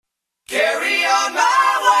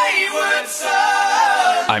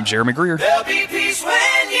I'm Jeremy Greer. There'll be peace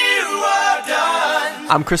when you are done.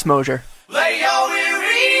 I'm Chris Mosier. Lay your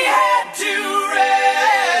weary head to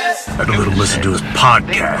rest. Had a little listen to his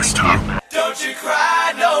podcast, huh? Don't you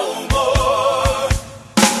cry no more.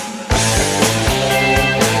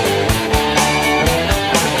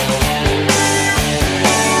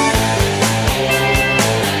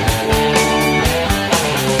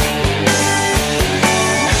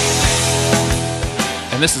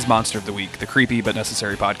 And this is Monster of the Week, the creepy but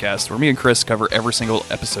necessary podcast where me and Chris cover every single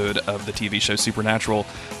episode of the TV show Supernatural.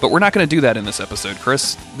 But we're not going to do that in this episode,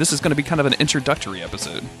 Chris. This is going to be kind of an introductory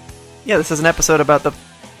episode. Yeah, this is an episode about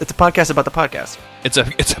it's a podcast about the podcast. It's a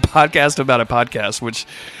podcast about a podcast, which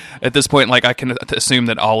at this point, like, I can assume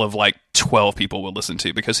that all of 12 people will listen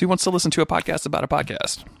to, because who wants to listen to a podcast about a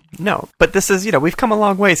podcast? No, but this is, we've come a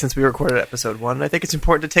long way since we recorded episode 1, and I think it's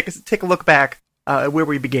important to take a look back at where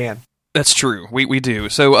we began. That's true. We do.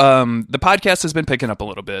 So the podcast has been picking up a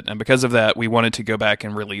little bit, and because of that, we wanted to go back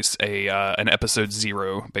and release an episode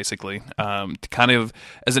 0, basically, to kind of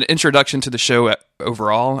as an introduction to the show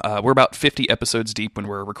overall. We're about 50 episodes deep when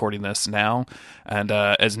we're recording this now, and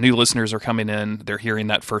as new listeners are coming in, they're hearing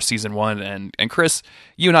that first season 1. And Chris,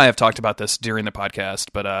 you and I have talked about this during the podcast,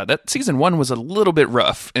 but that season 1 was a little bit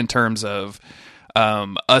rough in terms of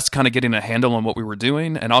us kind of getting a handle on what we were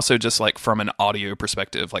doing, and also just from an audio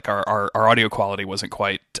perspective, our audio quality wasn't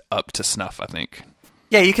quite up to snuff, I think.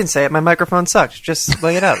 Yeah, you can say it. My microphone sucked. Just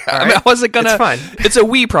lay it out. I mean, I wasn't gonna. It's fine. It's a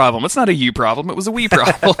we problem. It's not a you problem. It was a we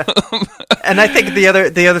problem. And I think the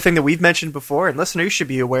other thing that we've mentioned before, and listeners should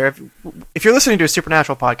be aware of, if you're listening to a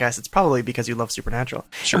Supernatural podcast, it's probably because you love Supernatural.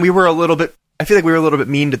 Sure. And I feel like we were a little bit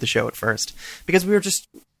mean to the show at first, because we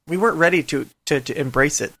weren't ready to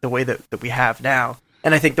embrace it the way that we have now.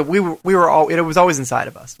 And I think that it was always inside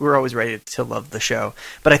of us. We were always ready to love the show.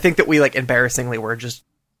 But I think that we embarrassingly were just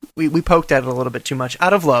we poked at it a little bit too much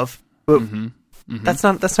out of love. But that's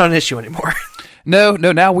not an issue anymore. No.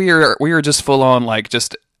 Now we are just full on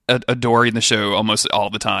just adoring the show almost all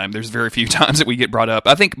the time. There's very few times that we get brought up.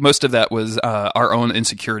 I think most of that was our own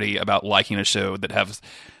insecurity about liking a show that has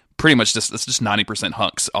pretty much it's just 90%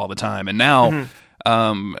 hunks all the time. And now.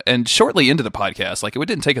 And shortly into the podcast, it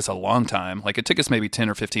didn't take us a long time. It took us maybe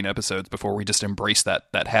 10 or 15 episodes before we just embraced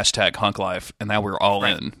that hashtag hunk life, and now we're all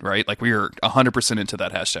in, right? We are 100% into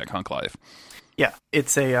that hashtag hunk life. Yeah,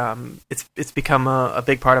 it's it's become a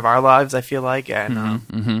big part of our lives, I feel like,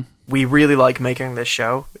 and we really like making this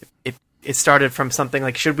show. It started from something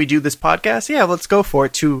like, should we do this podcast? Yeah, let's go for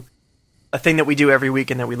it, to a thing that we do every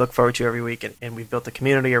week and that we look forward to every week, and we've built a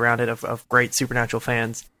community around it of great Supernatural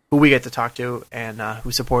fans who we get to talk to and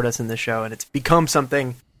who support us in this show, and it's become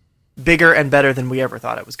something bigger and better than we ever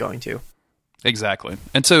thought it was going to. Exactly.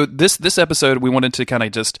 And so this episode, we wanted to kind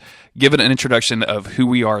of just give it an introduction of who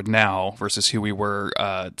we are now versus who we were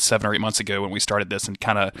 7 or 8 months ago when we started this, and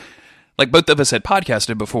kind of, both of us had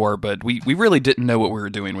podcasted before, but we really didn't know what we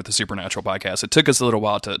were doing with the Supernatural podcast. It took us a little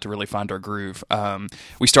while to really find our groove.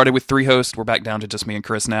 We started with 3 hosts. We're back down to just me and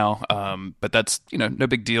Chris now. But that's, no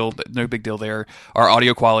big deal. No big deal there. Our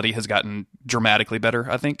audio quality has gotten dramatically better,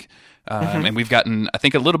 I think. And we've gotten, I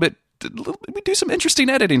think, we do some interesting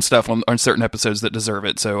editing stuff on certain episodes that deserve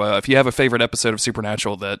it. So if you have a favorite episode of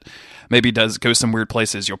Supernatural that maybe does go some weird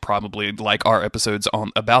places, you'll probably like our episodes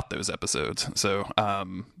about those episodes. So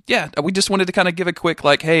yeah, we just wanted to kind of give a quick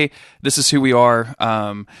hey, this is who we are.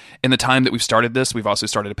 In the time that we've started this, we've also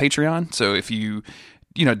started a Patreon. So if you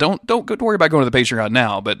don't worry about going to the Patreon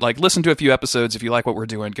now, but listen to a few episodes. If you like what we're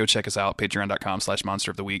doing, go check us out, patreon.com/monster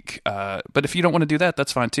of the week. But if you don't want to do that,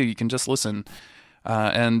 that's fine too. You can just listen.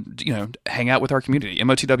 And hang out with our community.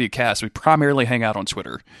 MOTW Cast, we primarily hang out on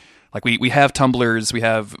Twitter. We have Tumblrs, we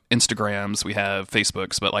have Instagrams, we have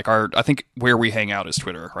Facebooks, but I think where we hang out is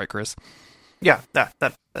Twitter, right, Chris? Yeah,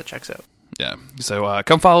 that checks out. Yeah. So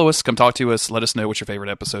come follow us, come talk to us, let us know what your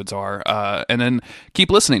favorite episodes are, and then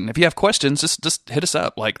keep listening. If you have questions, just hit us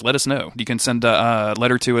up. Let us know. You can send a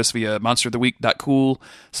letter to us via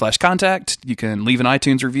monsteroftheweek.cool/contact. You can leave an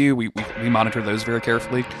iTunes review. We monitor those very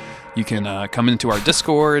carefully. You can come into our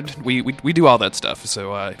Discord. We do all that stuff.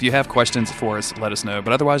 So if you have questions for us, let us know.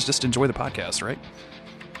 But otherwise, just enjoy the podcast, right?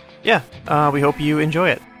 Yeah. We hope you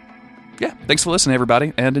enjoy it. Yeah. Thanks for listening,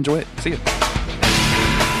 everybody, and enjoy it. See you.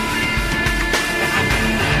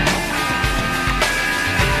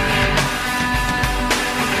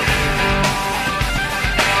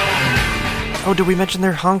 Oh, did we mention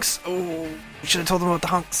they're hunks? Oh, we should have told them about the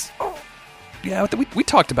hunks. Oh. Yeah, we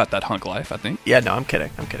talked about that hunk life, I think. Yeah, no, I'm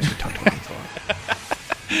kidding. We talked about it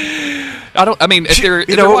a lot.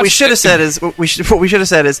 What we should have said is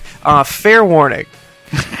fair warning.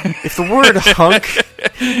 If the word hunk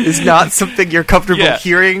is not something you're comfortable Yeah.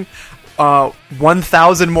 hearing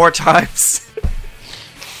 1,000 more times.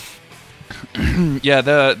 Yeah,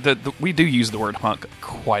 the we do use the word hunk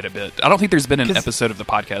quite a bit. I don't think there's been an 'Cause- episode of the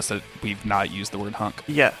podcast that we've not used the word hunk.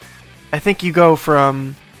 Yeah. I think you go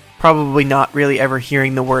from probably not really ever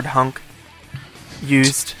hearing the word hunk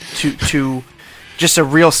used to just a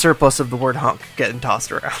real surplus of the word hunk getting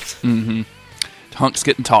tossed around. Hunks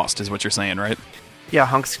getting tossed is what you're saying, right? Yeah,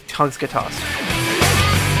 hunks get tossed.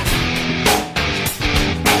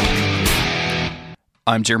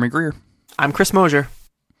 I'm Jeremy Greer, I'm Chris Mosier.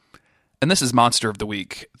 and this is Monster of the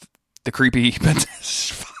Week. The creepy...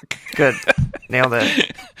 Fuck. Good. Nailed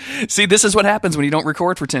it. See, this is what happens when you don't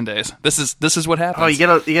record for 10 days. This is what happens. Oh, you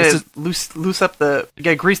gotta This is- loose up you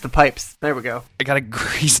gotta grease the pipes. There we go. I gotta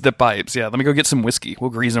grease the pipes. Yeah, let me go get some whiskey. We'll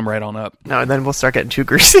grease them right on up. No, and then we'll start getting too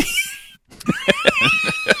greasy.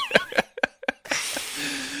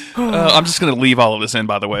 I'm just gonna leave all of this in,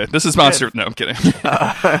 by the way. This is Monster... No, I'm kidding.